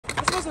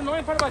the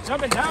annoying part about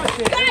jumping down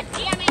shit. God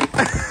damn it!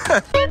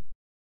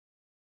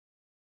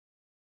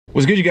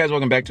 What's good, you guys?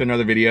 Welcome back to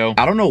another video.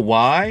 I don't know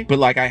why, but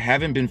like I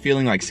haven't been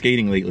feeling like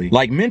skating lately.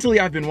 Like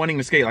mentally, I've been wanting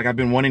to skate. Like I've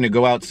been wanting to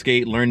go out,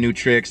 skate, learn new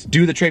tricks,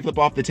 do the tray flip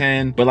off the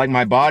 10. But like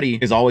my body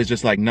is always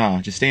just like,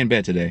 nah, just stay in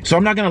bed today. So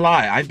I'm not gonna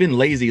lie, I've been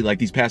lazy like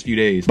these past few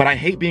days. But I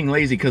hate being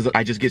lazy because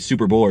I just get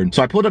super bored.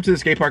 So I pulled up to the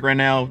skate park right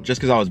now just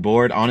because I was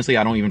bored. Honestly,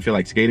 I don't even feel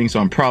like skating, so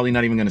I'm probably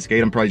not even gonna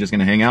skate. I'm probably just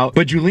gonna hang out.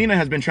 But Julina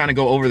has been trying to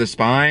go over the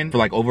spine for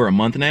like over a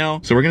month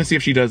now. So we're gonna see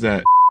if she does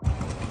that.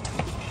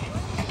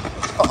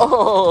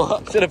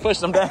 Oh, should have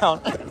pushed him down.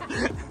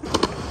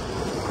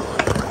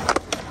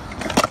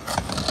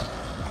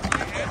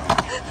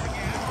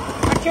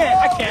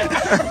 I can't.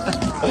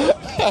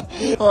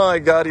 Oh my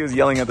God, he was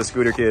yelling at the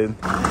scooter kid.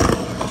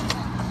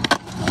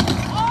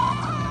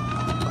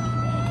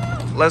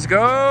 Let's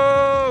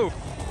go!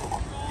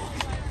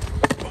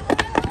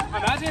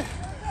 Imagine,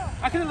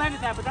 I could have landed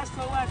that, but that's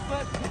the last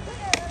flip.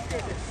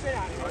 Scared the shit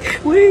out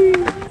of me. Whee!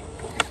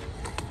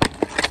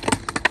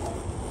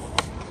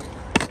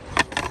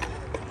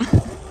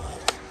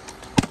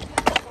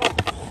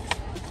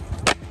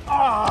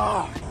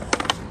 Oh,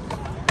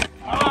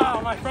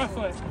 my front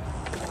foot.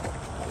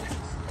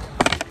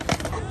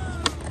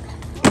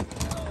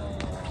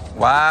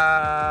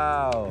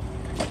 Wow!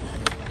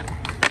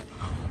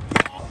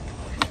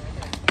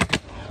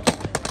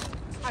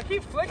 I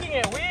keep flicking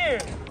it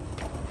weird.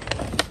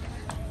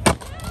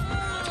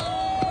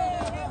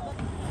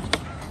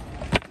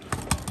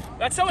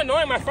 That's so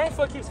annoying. My front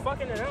foot keeps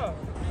fucking it up.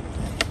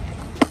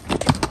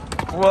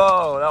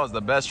 Whoa, that was the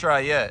best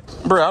try yet.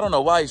 Bro, I don't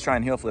know why he's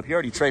trying heel flip. He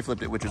already tray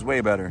flipped it, which is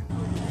way better.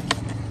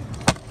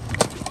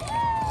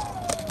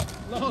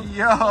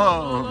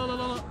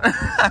 Yo!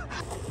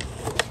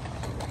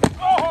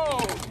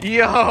 Oh!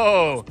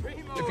 Yo!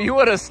 If you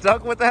would have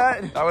stuck with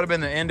that, that would have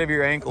been the end of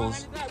your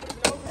ankles.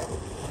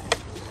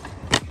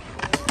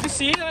 You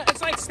see that?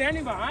 It's like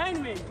standing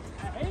behind me.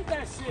 I hate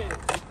that shit.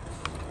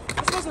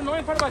 That's the most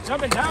annoying part about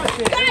jumping down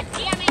shit. God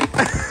damn it!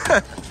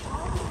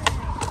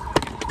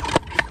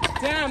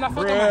 Damn, that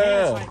fucking my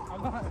hands. Like,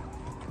 I'm not.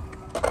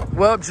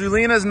 Well,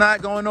 Julina's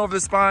not going over the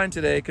spine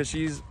today because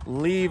she's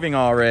leaving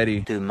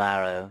already.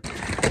 Tomorrow.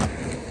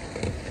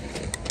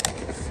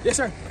 Yes,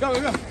 sir. Go,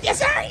 go, go. Yes,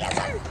 sir! Yes,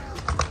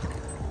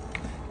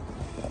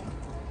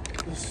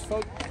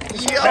 sir!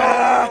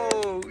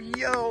 Yo!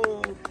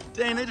 Yo!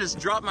 Dang, they just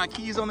dropped my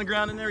keys on the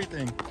ground and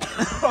everything.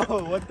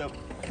 Oh, what the?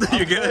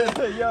 You good?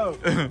 Yo.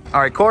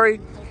 All right, Corey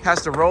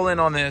has to roll in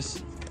on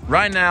this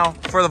right now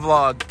for the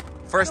vlog.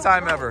 First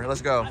time ever.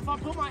 Let's go. If I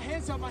put my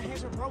hands up, my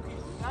hands are broken.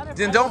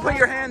 Then don't put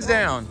your hands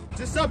down.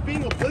 Just stop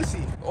being a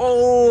pussy.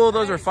 Oh,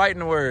 those are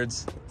fighting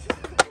words.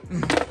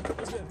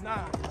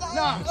 Nah,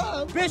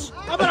 bitch,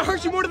 I'm gonna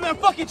hurt you more than that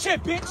fucking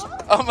chip, bitch.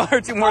 I'm gonna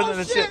hurt you more than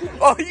the shit.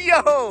 Oh,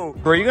 yo!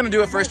 Bro, you're gonna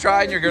do it first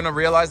try and you're gonna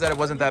realize that it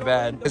wasn't that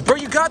bad. Bro,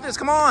 you got this,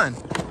 come on.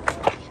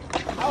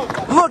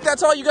 Look,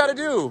 that's all you gotta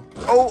do.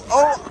 Oh,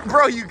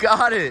 bro, you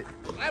got it.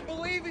 I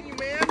believe in you,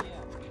 man.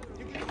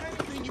 You can do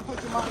anything you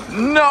put your mind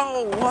to.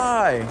 No,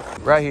 why?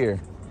 Right here,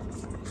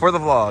 for the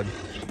vlog.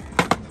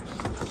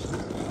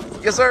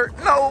 Yes, sir.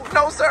 No,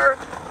 sir.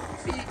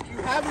 See, you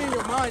have it in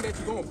your mind that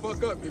you're gonna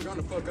fuck up. You're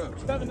gonna fuck up.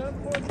 Seven up,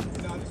 boy.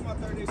 Nah, this is my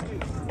third day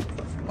skate.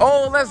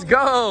 Oh, let's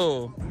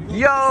go.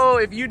 Yo,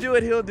 if you do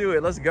it, he'll do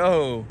it. Let's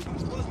go.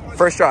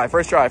 First try.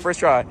 Bro,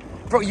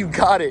 you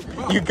got it.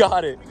 You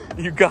got it.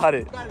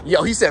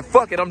 Yo, he said,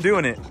 fuck it, I'm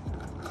doing it.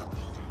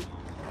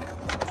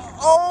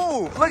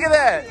 Oh, look at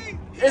that.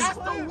 That's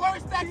the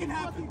worst that can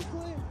happen.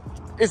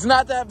 It's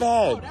not that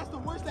Oh, bad. that's the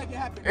worst that can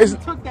happen. It's- You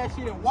took that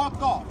shit and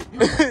walked off.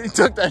 He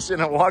took that shit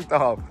and walked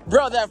off.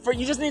 Bro,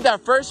 you just need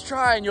that first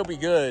try and you'll be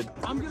good.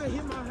 I'm gonna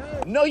hit my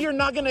head. No, you're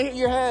not gonna hit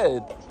your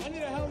head. I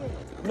need a helmet.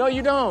 No,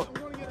 you don't. I'm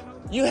gonna get a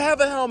helmet. You have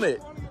a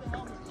helmet.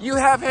 You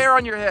have hair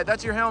on your head.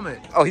 That's your helmet.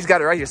 Oh, he's got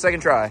it right here.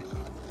 Second try.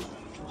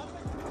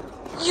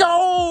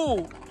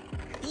 Yo!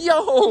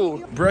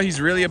 Bro,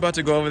 he's really about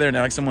to go over there and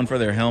ask someone for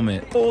their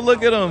helmet. Oh,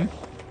 look at him.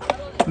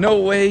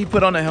 No way he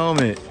put on a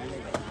helmet.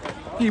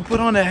 He put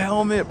on a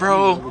helmet,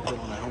 bro.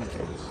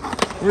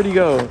 Where'd he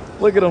go?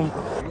 Look at him.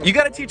 You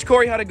gotta teach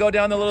Corey how to go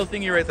down the little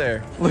thingy right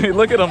there.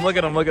 Look at him.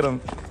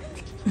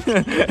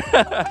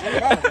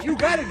 You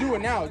gotta do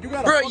it now.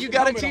 Bro, you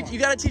gotta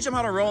teach him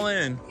how to roll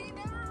in.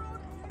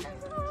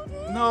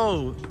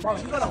 No. Bro,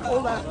 you gotta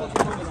hold that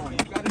fucking helmet on. You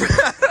gotta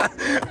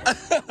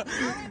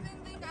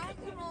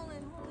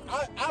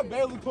I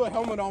barely put a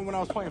helmet on when I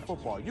was playing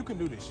football. You can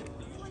do this shit.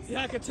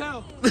 Yeah, I can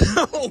tell.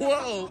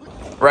 Whoa.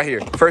 Right here.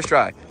 First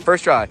try. Bro.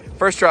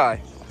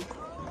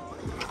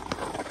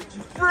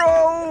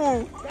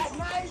 That's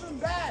not even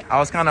bad. I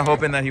was kind of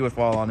hoping that he would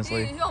fall,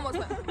 honestly. He almost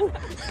went.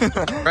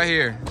 Right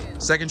here.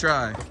 Second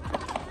try.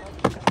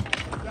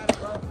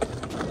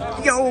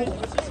 Yo.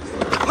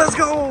 Let's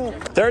go.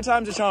 Third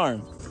time's a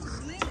charm.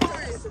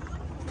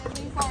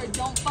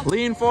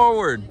 Lean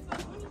forward.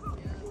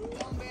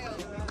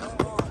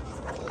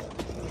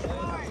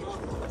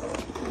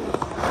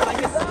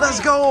 Let's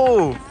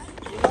go.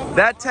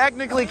 That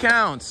technically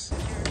counts.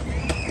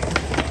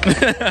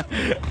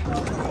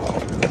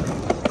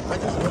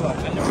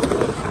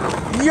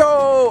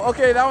 Yo,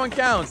 okay, that one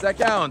counts. That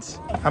counts.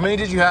 How many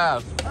did you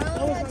have?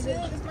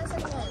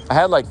 I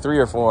had like 3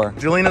 or 4.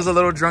 Julina's a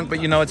little drunk,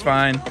 but you know it's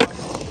fine.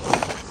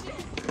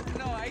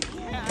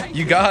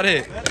 You got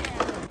it.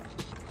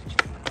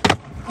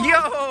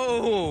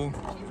 Yo!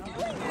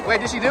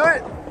 Wait, did she do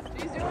it?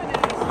 She's doing it.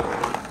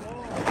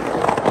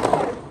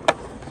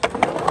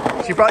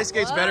 She probably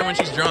skates better when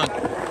she's drunk.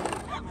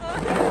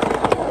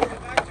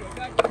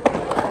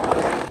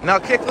 Now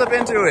kickflip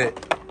into it.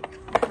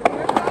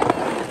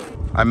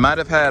 I might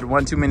have had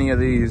one too many of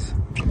these,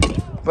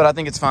 but I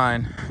think it's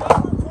fine.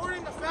 I'm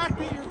recording the fact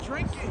that you're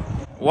drinking.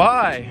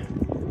 Why?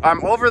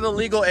 I'm over the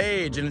legal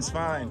age and it's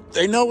fine.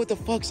 They know what the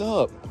fuck's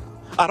up.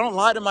 I don't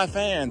lie to my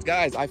fans.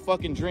 Guys, I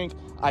fucking drink.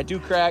 I do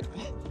crack.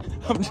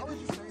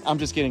 I'm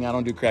just kidding. I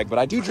don't do crack, but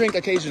I do drink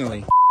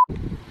occasionally.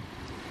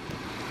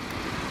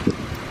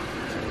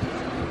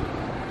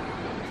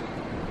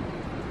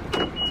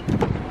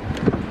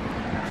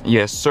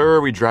 Yes,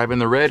 sir. We drive in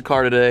the red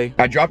car today.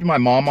 I dropped my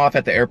mom off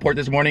at the airport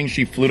this morning.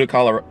 She flew to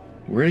Colorado.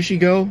 Where did she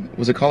go?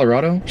 Was it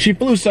Colorado? She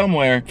flew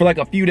somewhere for like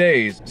a few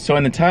days. So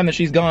in the time that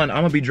she's gone, I'm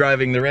gonna be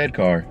driving the red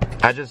car.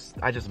 I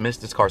just miss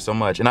this car so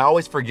much. And I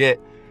always forget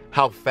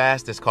how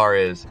fast this car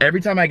is.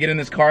 Every time I get in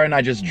this car and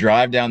I just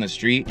drive down the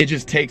street, it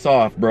just takes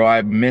off, bro.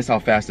 I miss how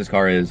fast this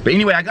car is. But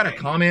anyway, I got a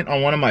comment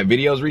on one of my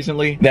videos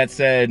recently that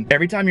said,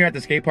 every time you're at the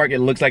skate park, it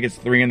looks like it's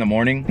 3 in the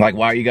morning. Like,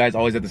 why are you guys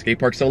always at the skate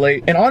park so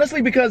late? And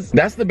honestly, because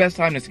that's the best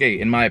time to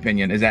skate, in my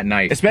opinion, is at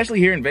night. Especially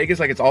here in Vegas,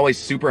 like it's always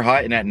super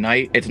hot, and at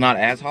night, it's not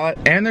as hot.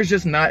 And there's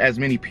just not as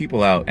many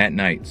people out at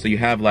night. So you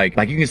have like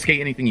you can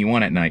skate anything you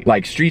want at night.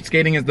 Like street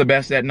skating is the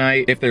best at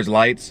night. If there's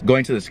lights,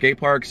 going to the skate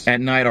parks at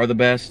night are the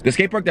best. The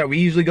skate park that we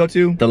usually go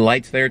to, the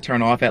lights there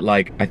turn off at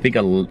like, I think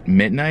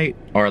midnight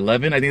or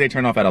 11. I think they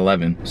turn off at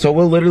 11. So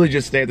we'll literally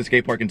just stay at the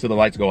skate park until the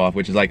lights go off,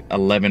 which is like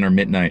 11 or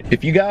midnight.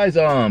 If you guys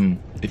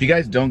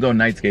don't go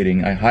night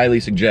skating, I highly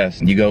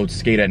suggest you go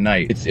skate at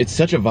night. It's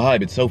such a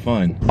vibe. It's so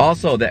fun.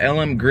 Also, the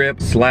LM grip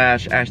 /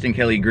 Ashton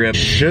Kelley grip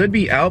should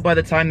be out by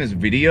the time this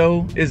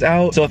video is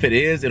out. So if it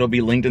is, it'll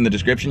be linked in the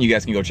description. You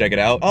guys can go check it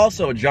out.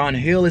 Also, John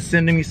Hill is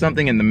sending me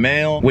something in the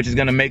mail, which is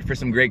gonna make for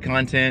some great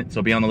content.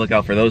 So be on the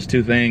lookout for those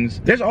 2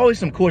 things. There's always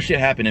some cool shit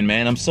happening,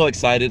 man. I'm so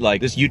excited.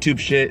 Like this YouTube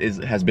shit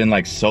has been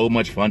like so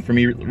much fun for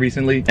me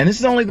recently. And this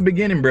is only the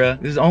beginning, bruh.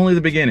 This is only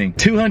the beginning.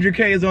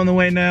 200K is on the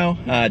way now.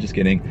 Just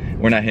kidding.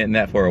 We're not hitting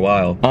that for a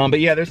while. But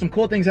yeah, there's some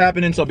cool things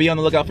happening, so be on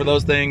the lookout for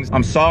those things.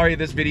 I'm sorry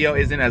this video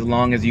isn't as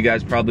long as you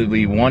guys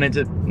probably want it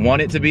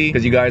to be,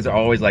 because you guys are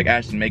always like,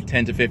 Ashton, make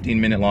 10 to 15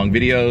 minute long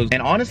videos.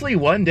 And honestly,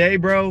 one day,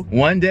 bro,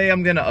 one day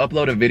I'm gonna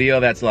upload a video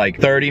that's like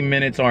 30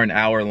 minutes or an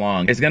hour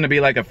long. It's gonna be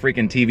like a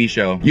freaking TV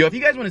show. Yo, if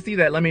you guys want to see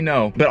that, let me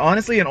know. But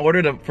honestly, in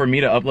order for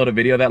me to upload a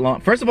video that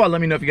long, first of all,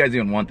 let me know if you guys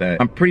even want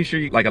that. I'm pretty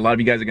sure like a lot of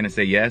you guys are gonna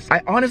say yes.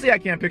 Honestly, I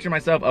can't picture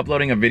myself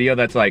uploading a video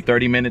that's like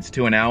 30 minutes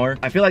to an hour.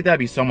 I feel like that'd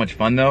be so much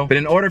fun though. But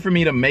in order for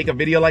me to make a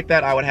video like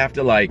that, I would have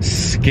to like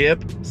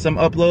skip some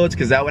uploads,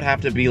 because that would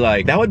have to be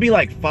like, that would be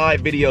like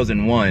 5 videos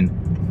in one.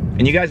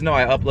 And you guys know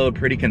I upload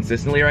pretty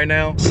consistently right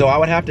now. So I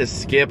would have to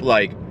skip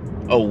like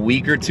a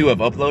week or 2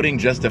 of uploading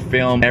just to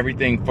film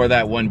everything for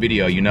that one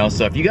video, you know?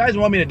 So if you guys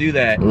want me to do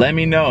that, let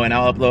me know and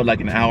I'll upload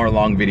like an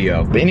hour-long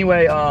video. But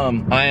anyway,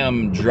 I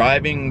am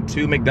driving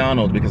to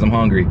McDonald's because I'm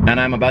hungry, and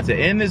I'm about to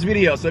end this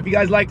video. So if you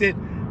guys liked it,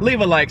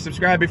 leave a like,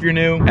 subscribe if you're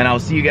new, and I'll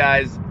see you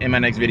guys in my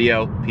next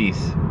video.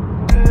 Peace.